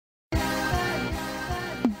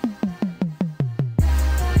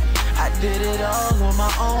did it all on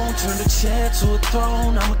my own, turned a chair to a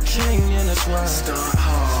throne. I'm a king and that's why I start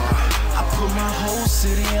hard. I put my whole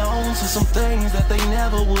city on to some things that they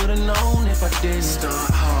never would've known if I didn't start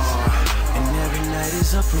hard. And every night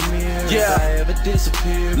is a premiere. Yeah. If I ever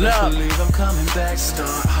disappear, best believe I'm coming back.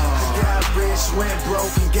 Start hard. Got rich, went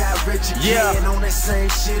broke, and got rich again. On that same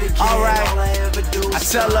shit again. Alright, all I ever do is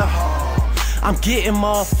I tell her I'm getting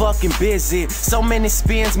motherfucking busy. So many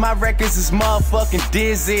spins, my records is motherfucking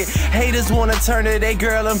dizzy. Haters wanna turn to they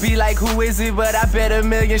girl and be like, who is it? But I bet a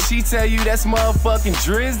million she tell you that's motherfucking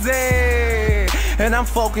Drizzy. And I'm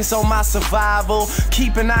focused on my survival.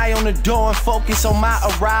 Keep an eye on the door and focus on my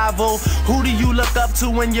arrival. Who do you look up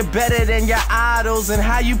to when you're better than your idols? And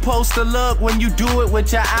how you supposed to look when you do it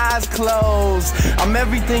with your eyes closed? I'm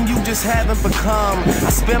everything you just haven't become.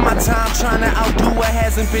 I spend my time trying to outdo what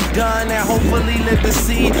hasn't been done, and hopefully live to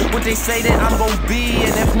see what they say that I'm gon' be.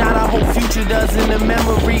 And if not, I hope future does in the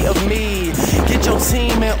memory of me. Get your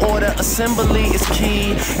team in order, assembly is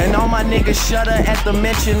key. And all my niggas shudder at the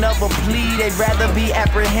mention of a plea. They'd rather be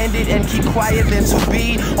apprehended and keep quiet than to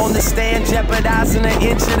be on the stand jeopardizing an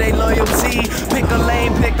inch of their loyalty. Pick a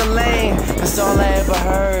lane, that's all I ever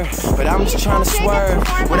heard. But I'm just trying to swerve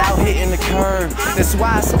without hitting the curb. That's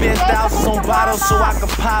why I spend thousands on bottles so I can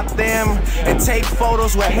pop them and take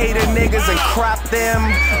photos with hater niggas and crop them.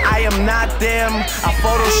 I am not them, I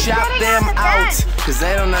Photoshop them out, cause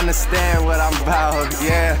they don't understand what I'm about.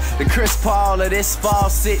 Yeah, the Chris Paul of this fall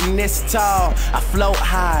sitting this tall. I float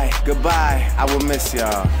high, goodbye, I will miss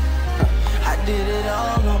y'all. I did it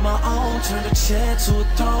all on my own, turned a chair to a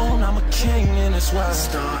throne. I'm a king and that's why I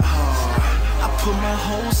start hard. I put my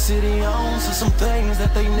whole city on to some things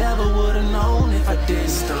that they never would've known if I didn't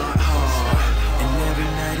start hard. And every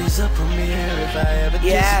night is a premiere. If I ever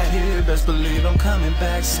disappear, best believe I'm coming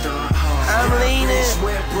back. Start hard. I'm leaning.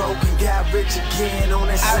 Went broke and got rich again. On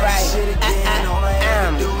that same shit again. All I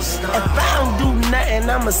ever do is start hard. If I don't do nothing,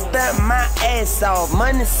 I'ma stunt my ass off.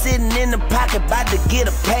 Money sitting in the pocket, about to get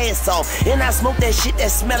a pass off. And I smoke that shit that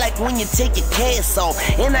smell like when you take your cast off.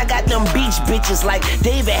 And I got them beach bitches like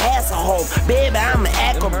David Hasselhoff. Baby, I'm an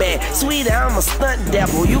acrobat. Sweetie, I'm a stunt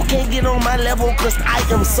devil. You can't get on my level cause I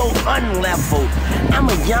am so unleveled. I'm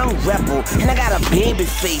a young rebel, and I got a baby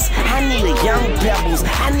face. I need a young Pebbles,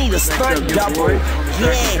 I need a stunt double.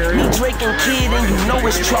 Yeah, me Drake and Kid, and you know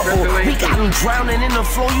it's trouble. We got him drowning in the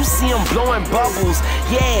floor, you see him blowing bubbles.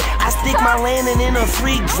 Yeah, I stick my landing in a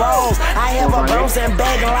free draws. I have a bouncing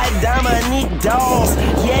bag like Dominique Dawes.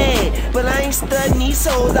 Yeah, but I ain't studying these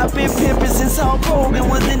hoes. I've been pimping since Hulk Hogan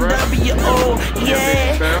was in W.O.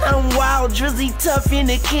 Yeah, I'm wild, Drizzy, tough, and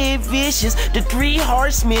the Kid Vicious. The three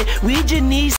horsemen, we just need